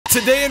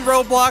Today in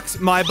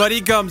Roblox, my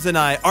buddy Gums and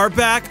I are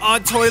back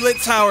on Toilet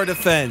Tower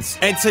Defense.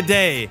 And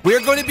today,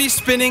 we're going to be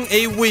spinning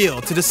a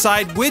wheel to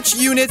decide which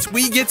units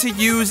we get to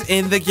use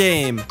in the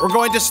game. We're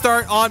going to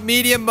start on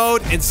medium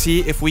mode and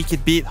see if we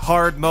could beat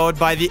hard mode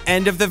by the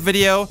end of the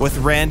video with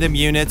random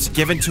units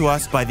given to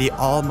us by the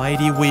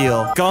almighty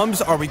wheel.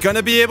 Gums, are we going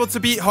to be able to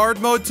beat hard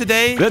mode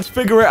today? Let's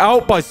figure it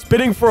out by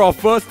spinning for our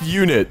first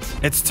unit.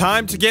 It's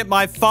time to get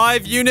my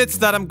 5 units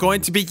that I'm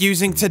going to be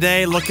using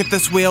today. Look at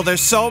this wheel.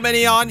 There's so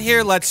many on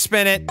here. Let's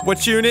spin it.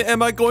 Which unit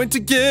am I going to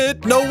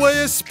get? No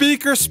way, a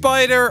speaker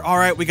spider. All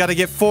right, we got to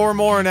get 4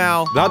 more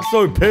now. That's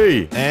OP.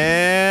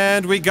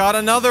 And we got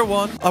another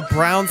one. A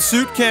brown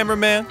suit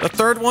cameraman. The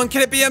third one,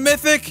 can it be a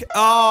mythic?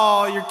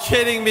 Oh, you're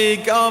kidding me.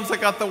 Gums, I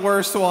got the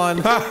worst one.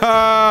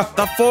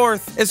 The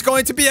fourth is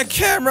going to be a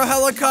camera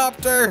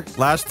helicopter.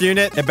 Last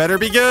unit, it better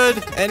be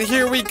good. And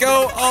here we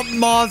go, a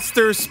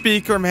monster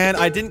speaker, man.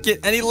 I didn't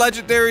get any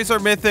legendaries or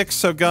mythics,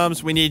 so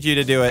Gums, we need you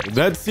to do it.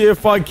 Let's see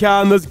if I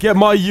can. Let's get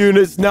my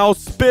units now.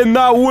 Spin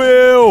that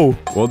wheel.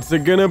 What's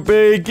it gonna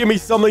be? Give me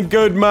something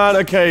good, man.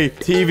 Okay,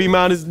 TV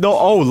man is not...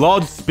 Oh,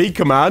 large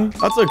speaker man.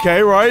 That's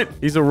okay, right?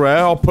 He's a rare.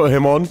 I'll put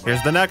him on.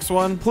 Here's the next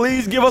one.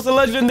 Please give us a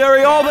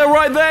legendary. Oh, they're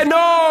right there.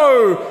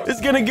 No! It's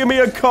gonna give me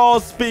a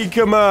car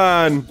speaker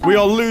man. We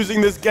are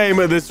losing this game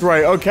at this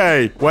rate.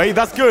 Okay. Wait,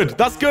 that's good.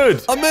 That's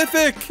good. A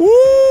mythic.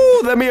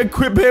 Woo! Let me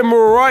equip him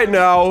right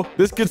now.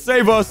 This could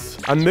save us.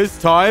 And this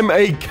time,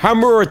 a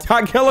camera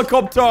attack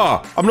helicopter.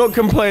 I'm not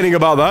complaining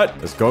about that.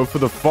 Let's go for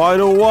the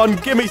final one.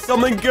 Give me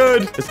something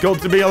good. It's got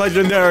to be a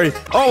legendary.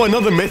 Oh,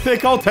 another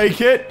mythic. I'll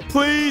take it.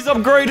 Please,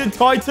 upgraded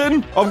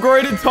Titan.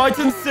 Upgraded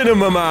Titan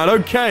Cinema Man.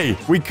 Okay.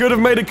 We could have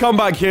made a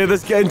comeback here.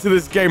 Let's get into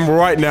this game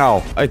right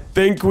now. I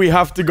think we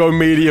have to go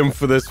medium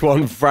for this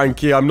one,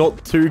 Frankie. I'm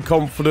not too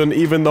confident,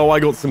 even though I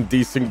got some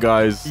decent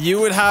guys.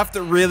 You would have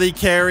to really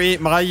carry.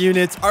 My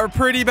units are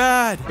pretty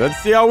bad. Let's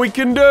see how we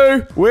can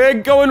do. We're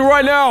going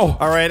right now.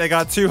 All right, I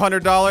got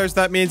 $200.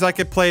 That means I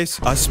could place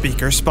a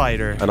speaker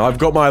spider. And I've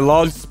got my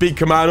large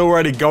speaker man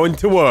already going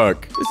to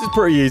work. This is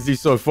pretty easy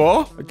so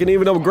far. I can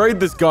even upgrade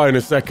this guy in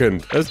a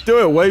second. Let's do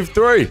it. Wave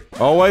 3.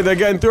 Oh, wait, they're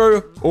getting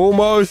through.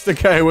 Almost.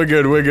 Okay, we're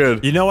good. We're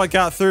good. You know what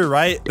got through,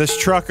 right? This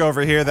truck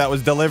over here that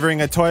was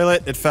delivering a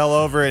toilet, it fell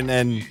over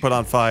and put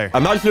on fire.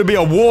 And that should be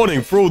a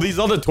warning for all these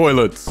other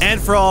toilets. And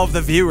for all of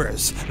the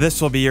viewers,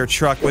 this will be your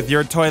truck with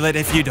your toilet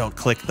if you don't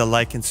click the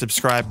like and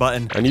subscribe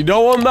button. And you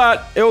don't want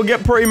that. It will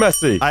get pretty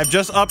messy. I've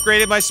just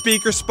upgraded my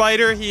speaker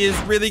spider. He is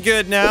really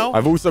good now.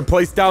 I've also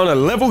placed down a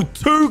level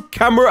 2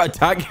 camera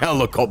attack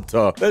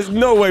helicopter. There's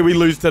no way we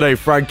lose today,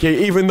 Frankie,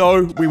 even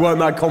though we weren't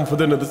that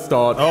confident at the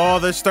start. Oh,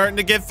 they're starting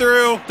to get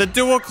through. The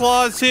dual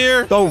claws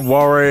here. Don't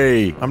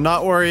worry. I'm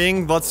not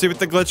worrying. Let's see what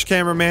the glitch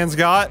cameraman's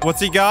got. What's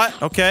he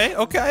got? Okay,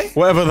 okay.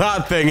 Whatever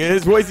that thing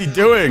is, what is he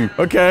doing?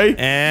 Okay.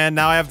 And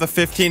now I have the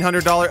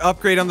 $1,500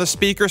 upgrade on the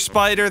speaker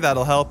spider.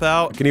 That'll help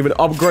out. I can even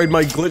upgrade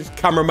my glitch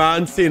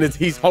cameraman, seeing as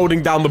he's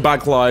holding down the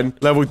back line.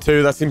 Level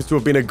 2, that seems to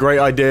have been a great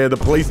idea. The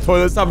police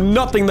toilets have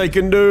nothing they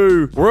can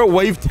do. We're at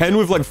wave 10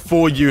 with like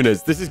 4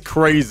 units. This is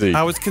crazy.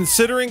 I was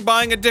considering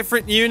buying a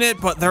different unit,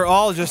 but they're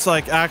all just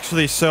like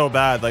actually so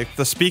bad. Like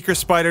the speaker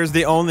spider is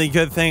the only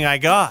good thing I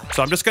got.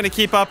 So I'm just going to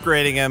keep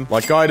upgrading him.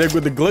 Like I did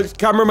with the glitch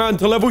cameraman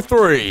to level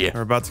 3.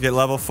 We're about to get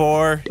level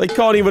 4. They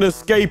can't even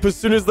escape as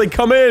soon as they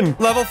come in.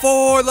 Level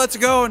 4, let's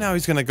go. Now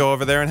he's going to go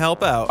over there and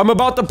help out. I'm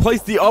about to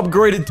place the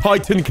upgraded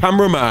Titan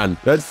cameraman.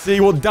 Let's see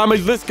what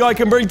damage this guy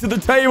can bring to the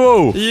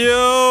table.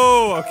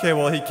 Yo! Okay,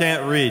 well, he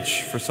can't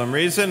reach for some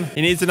reason.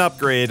 He needs an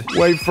upgrade.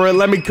 Wait for it.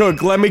 Let me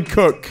cook. Let me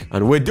cook.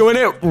 And we're doing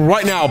it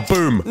right now.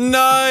 Boom.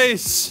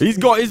 Nice. He's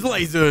got his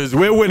lasers.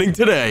 We're winning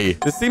today.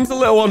 This seems a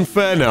little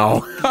unfair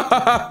now.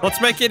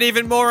 Let's make it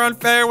even more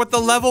unfair with the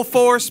level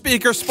 4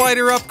 speaker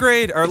spider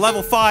upgrade. Or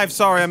level 5.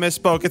 Sorry, I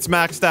misspoke. It's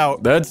maxed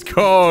out. Let's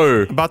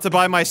go. I'm about to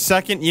buy my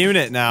second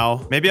unit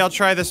now. Maybe I'll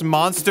try this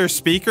monster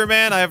speaker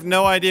man. I have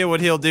no idea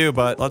what he'll do,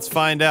 but let's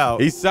find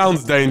out. He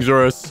sounds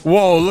dangerous.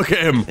 Whoa, look at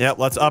him. Yep,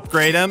 let's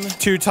upgrade him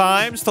 2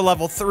 times to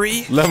level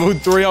 3. Level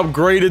 3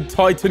 upgraded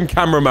Titan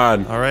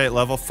cameraman. All right,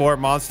 level 4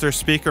 monster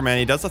speaker man.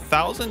 He does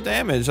 1,000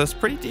 damage. That's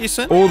pretty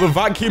decent. All the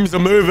vacuums are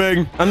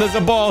moving, and there's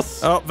a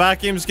boss. Oh,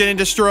 vacuum's getting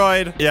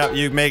destroyed. Yeah,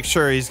 you make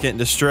sure he's getting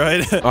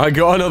destroyed. I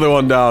got another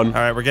one down. All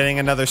right, we're getting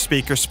another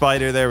speaker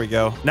spider. There we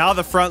go. Now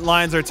the front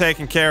lines are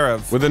taken care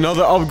of. With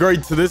another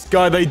upgrade to this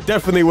guy, they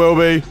definitely will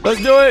be.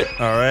 Let's do it.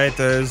 All right,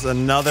 there's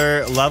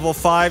another level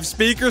 5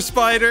 speaker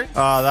spider.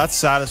 Oh, that's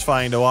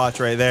satisfying to watch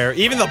right there.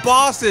 Even the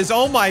bosses,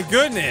 oh my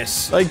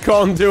goodness. They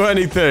can't do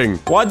anything.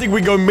 Why did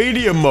we go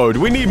medium mode?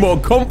 We need more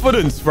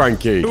confidence,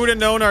 Frankie. Who would have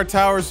known our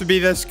towers would be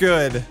this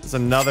good? It's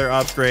another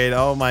upgrade.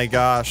 Oh my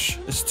gosh.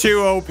 It's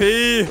too OP.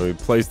 We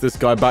place this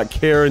guy back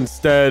here here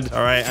instead.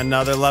 All right,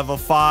 another level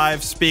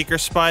 5 speaker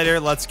spider.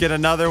 Let's get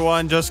another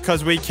one just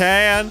because we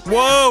can.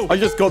 Whoa! I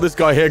just got this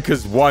guy here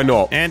because why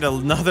not? And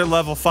another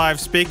level 5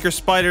 speaker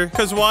spider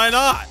because why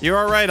not? You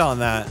are right on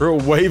that. We're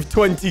at wave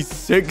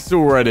 26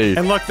 already.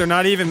 And look, they're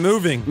not even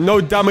moving.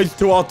 No damage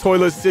to our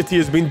toilet city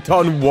has been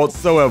done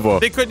whatsoever.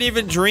 They couldn't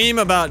even dream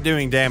about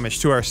doing damage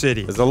to our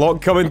city. There's a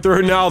lot coming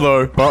through now,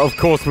 though. But of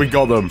course, we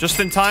got them. Just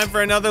in time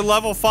for another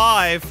level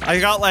 5. I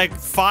got like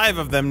 5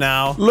 of them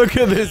now. Look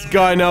at this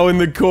guy now in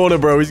the corner,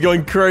 bro. He's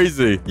going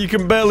crazy. You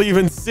can barely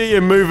even see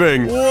him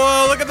moving.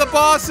 Whoa, look at the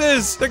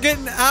bosses. They're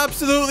getting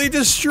absolutely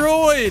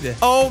destroyed.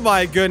 Oh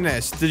my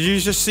goodness. Did you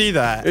just see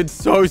that? It's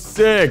so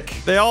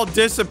sick. They all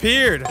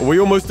disappeared. Are we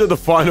almost at the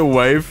final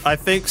wave? I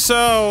think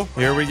so.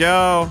 Here we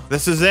go.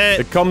 This is it.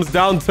 It comes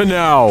down to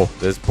now.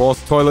 This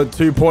boss toilet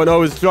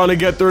 2.0 is trying to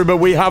get through, but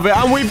we have it,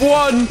 and we've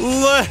won.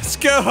 Let's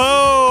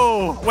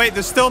go. Wait,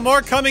 there's still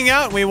more coming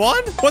out, and we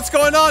won? What's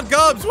going on,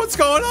 Gubs? What's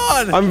going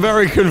on? I'm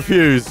very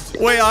confused.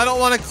 Wait, I don't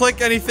want to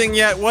click anything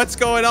yet. What's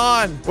going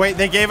on? Wait,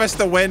 they gave us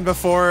the win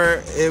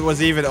before it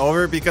was even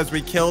over because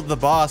we killed the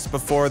boss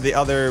before the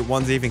other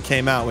ones even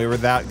came out. We were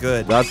that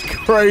good. That's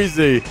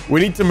crazy.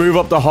 We need to move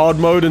up the hard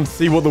mode and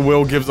see what the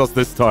wheel gives us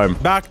this time.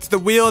 Back to the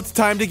wheel. It's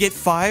time to get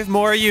 5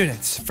 more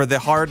units for the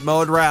hard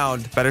mode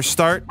round. Better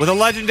start with a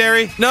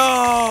legendary.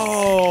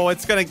 No,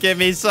 it's going to give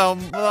me some.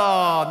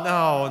 Oh,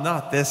 no,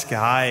 not this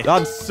guy.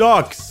 That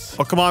sucks.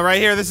 Oh, come on, right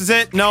here. This is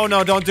it. No,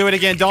 don't do it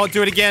again. Don't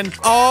do it again.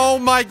 Oh,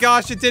 my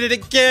gosh, it did it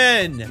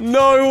again.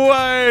 No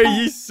way.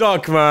 You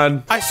suck,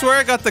 man. I swear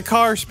I got the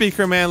car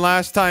speaker, man,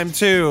 last time,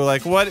 too.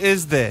 Like, what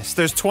is this?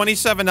 There's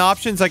 27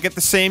 options. I get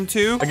the same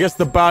 2? I guess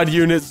the bad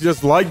units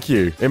just like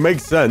you. It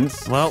makes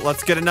sense. Well,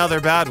 let's get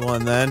another bad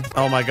one, then.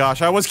 Oh, my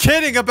gosh. I was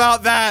kidding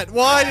about that.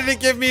 Why did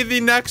it give me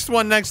the next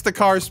one next to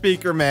car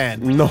speaker, man?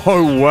 No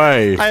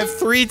way. I have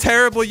 3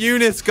 terrible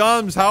units,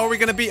 Gums. How are we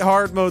going to beat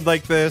hard mode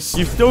like this?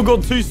 You've still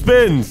got 2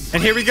 spins.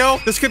 And here we go.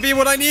 This could be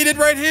what I needed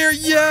right here.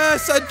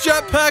 Yes, a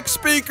jetpack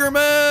speaker,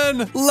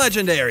 man.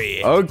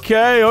 Legendary.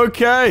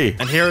 Okay.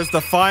 And here's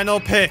the final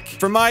pick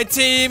for my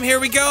team. Here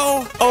we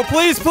go. Oh,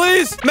 please.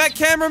 Mech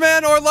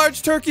cameraman or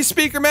large turkey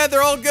speaker, man.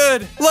 They're all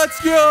good. Let's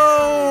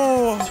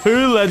go. 2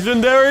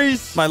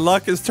 legendaries. My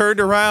luck has turned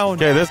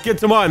around. Okay, let's get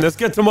to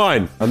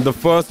mine. And the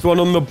first one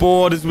on the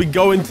board as we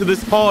go into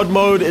this hard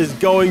mode is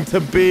going to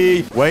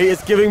be... Wait,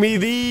 it's giving me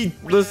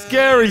the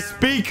scary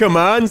speaker,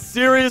 man.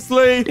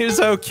 Seriously? It's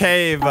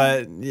okay,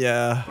 but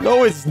yeah.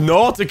 No, it's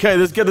not. Okay,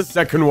 let's get the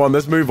second one.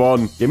 Let's move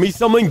on. Give me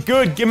something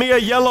good. Give me a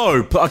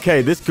yellow.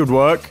 Okay, this could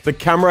work. The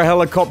camera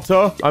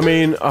helicopter. I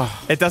mean...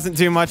 It doesn't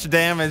do much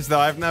damage, though.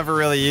 I've never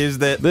really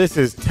used it. This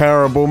is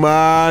terrible,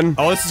 man.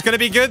 Oh, this is going to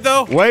be good,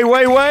 though. Wait.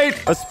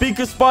 A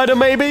speaker spider,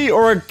 maybe?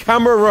 Or a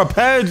camera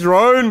repair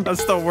drone?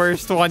 That's the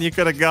worst one you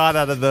could have got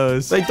out of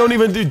those. They don't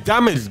even do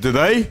damage, do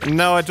they?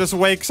 No, it just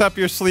wakes up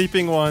your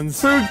sleeping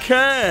ones. Who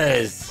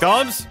cares?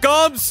 Gums?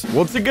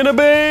 What's it gonna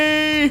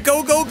be?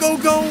 Go.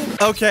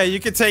 Okay, you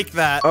can take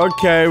that.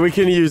 Okay, we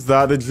can use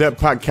that. The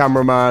jetpack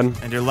cameraman.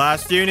 And your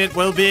last unit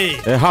will be...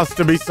 It has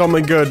to be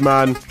something good,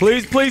 man.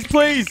 Please.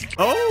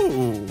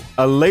 Oh.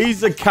 A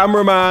laser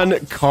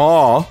cameraman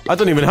car. I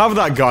don't even have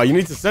that guy. You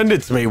need to send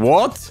it to me.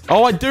 What?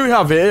 Oh, I do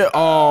have it.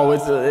 Oh,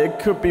 it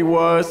could be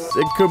worse.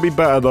 It could be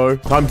better, though.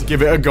 Time to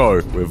give it a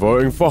go. We're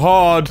voting for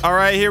hard. All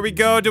right, here we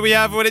go. Do we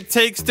have what it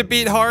takes to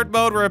beat hard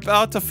mode? We're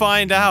about to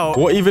find out.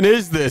 What even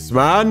is this,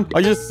 man?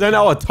 I just sent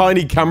out a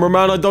tiny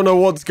cameraman. I don't know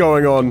what's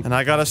going on. And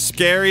I got a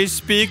scary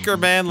speaker,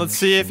 man. Let's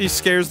see if he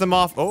scares them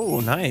off. Oh,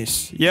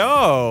 nice.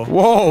 Yo.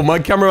 Whoa, my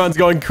cameraman's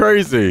going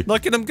crazy.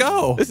 Look at him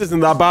go. This isn't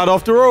that bad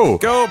after all.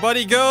 Go,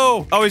 buddy,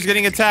 go. Oh, he's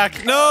getting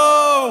attacked.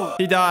 No.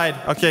 He died.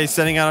 Okay,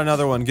 sending out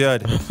another one.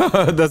 Good.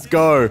 Let's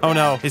go. Oh,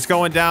 no. He's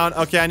going down.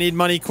 Okay, I need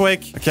money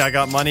quick. Okay, I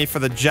got money for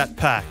the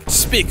jetpack.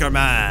 Speaker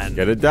man.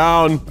 Get it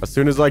down. As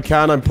soon as I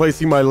can, I'm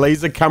placing my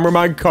laser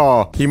cameraman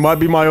car. He might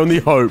be my only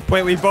hope.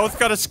 Wait, we both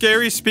got a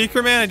scary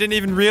speaker man? I didn't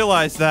even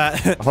realize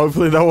that.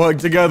 Hopefully they'll work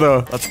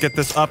together. Let's get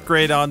this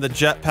upgrade on the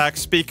jetpack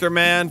speaker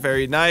man.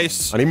 Very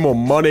nice. I need more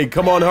money.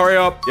 Come on, hurry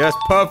up. Yes,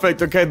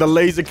 perfect. Okay, the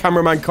laser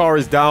cameraman car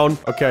is down.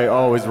 Okay,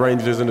 oh, his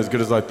range isn't as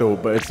good as I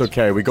thought, but it's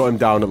okay. We got him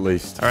down at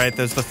least. All right,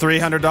 there's the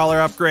 $300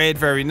 upgrade.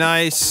 Very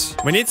nice.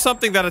 We need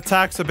something that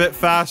attacks a bit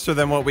faster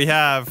than what we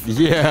have.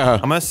 Yeah.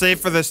 I'm gonna save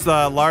for this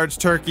large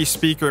turkey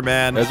speaker,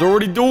 man. There's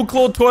already dual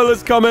claw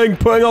toilets coming,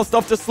 putting our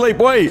stuff to sleep.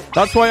 Wait,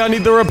 that's why I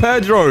need the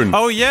repair drone.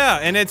 Oh, yeah,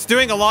 and it's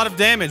doing a lot of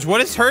damage.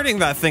 What is hurting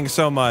that thing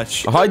so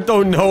much? I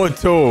don't know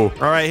at all.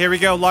 All right, here we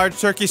go. Large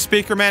turkey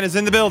speaker man is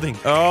in the building.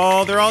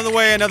 Oh, they're on the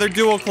way. Another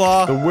dual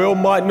claw. The wheel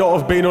might not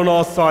have been on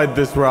our side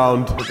this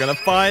round. We're gonna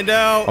find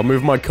out. I'll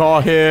move my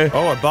car here.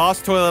 Oh, a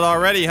boss toilet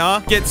already,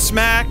 huh? Get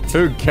smacked.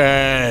 Who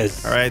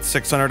cares? All right,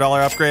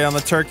 $600 upgrade on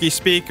the turkey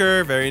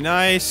speaker. Very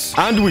nice.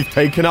 And we've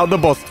taken out the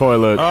boss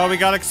toilet. Oh, we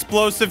got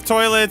explosive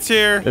toilets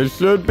here. It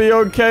should be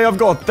okay. I've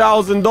got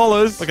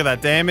 $1,000. Look at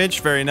that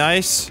damage. Very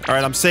nice. All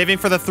right, I'm saving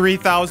for the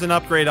 3,000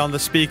 upgrade on the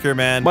speaker,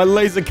 man. My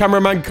laser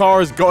cameraman car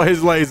has got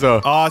his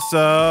laser.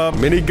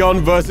 Awesome.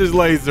 Minigun versus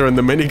laser, and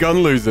the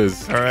minigun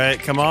loses. All right,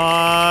 come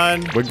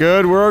on. We're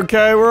good. We're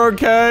okay. We're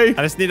okay.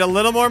 I just need a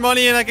little more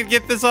money and I could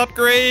get this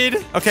upgrade.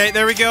 Okay,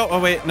 there we go. Oh,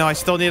 wait. No, I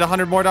still need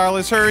 $100 more.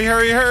 Hurry,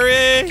 hurry,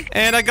 hurry.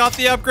 And I got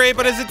the upgrade,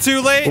 but is it too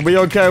late? We'll be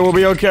okay. We'll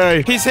be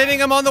okay. He's hitting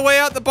him on the way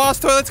out. The boss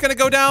toilet's gonna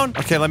go down.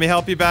 Okay, let me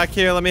help you back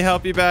here. Let me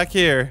help you back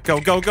here. Go,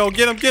 go, go.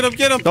 Get him, get him,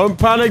 get him. Don't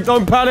panic.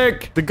 Don't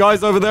panic. The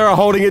guys over there are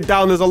holding it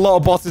down. There's a lot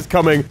of bosses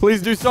coming.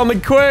 Please do something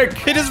quick.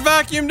 He just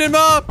vacuumed him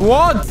up.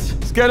 What?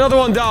 Let's get another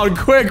one down.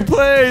 Quick,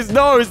 please.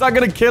 No, is that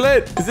going to kill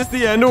it? Is this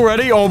the end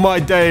already? Oh, my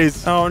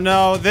days. Oh,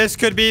 no. This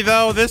could be,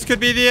 though. This could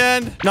be the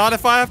end. Not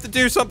if I have to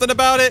do something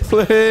about it.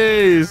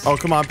 Please. Oh,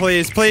 come on.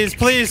 Please, please,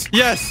 please.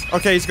 Yes.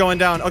 Okay, he's going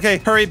down. Okay,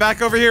 hurry.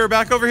 Back over here.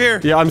 Back over here.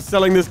 Yeah, I'm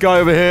selling this guy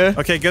over here.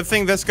 Okay, good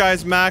thing this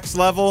guy's max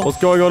level.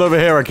 What's going on over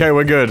here? Okay,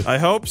 we're good. I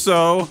hope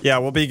so. Yeah,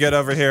 we'll be good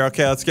over here.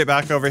 Okay, let's get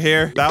back over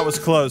here. That was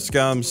close,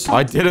 Gums.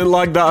 I didn't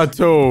like that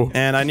at all.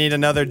 And I need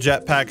another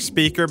jetpack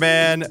speaker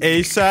man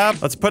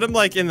ASAP. Let's put him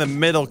like in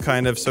the middle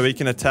kind of so he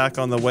can attack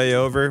on the way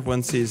over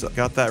once he's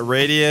got that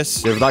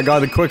radius. Give that guy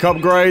the quick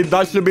upgrade.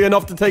 That should be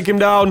enough to take him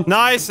down.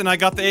 Nice. And I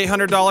got the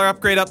 $800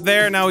 upgrade up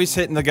there. Now he's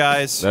hitting the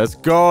guys. Let's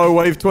go.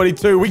 Wave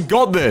 22. We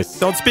got this.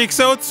 Don't speak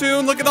so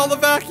soon. Look at all the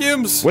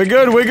vacuums. We're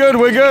good. We're good.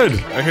 We're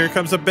good. Oh, here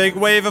comes a big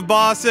wave of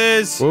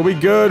bosses. We'll be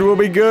good. We'll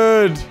be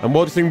good. I'm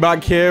watching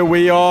back here.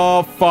 We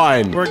are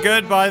fine. We're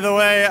good, by the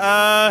way.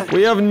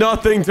 We have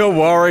nothing to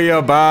worry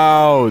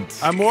about.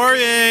 I'm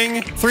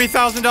worrying.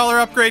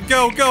 $3,000 upgrade.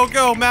 Go, go,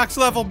 go. Max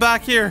level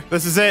back here.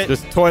 This is it.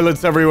 Just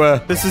toilets everywhere.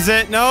 This is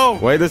it. No.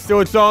 Wait, there's still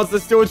a chance.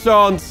 There's still a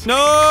chance.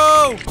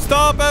 No.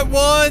 Stop at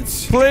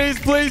once. Please,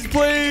 please,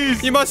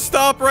 please. You must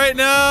stop right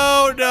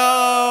now.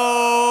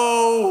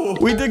 No.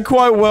 We did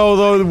quite well,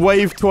 though.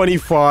 Wave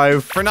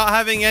 25. For not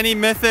having any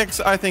mythics,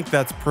 I think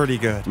that's pretty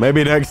good.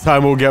 Maybe next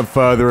time we'll get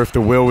further if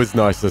the wheel is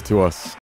nicer to us.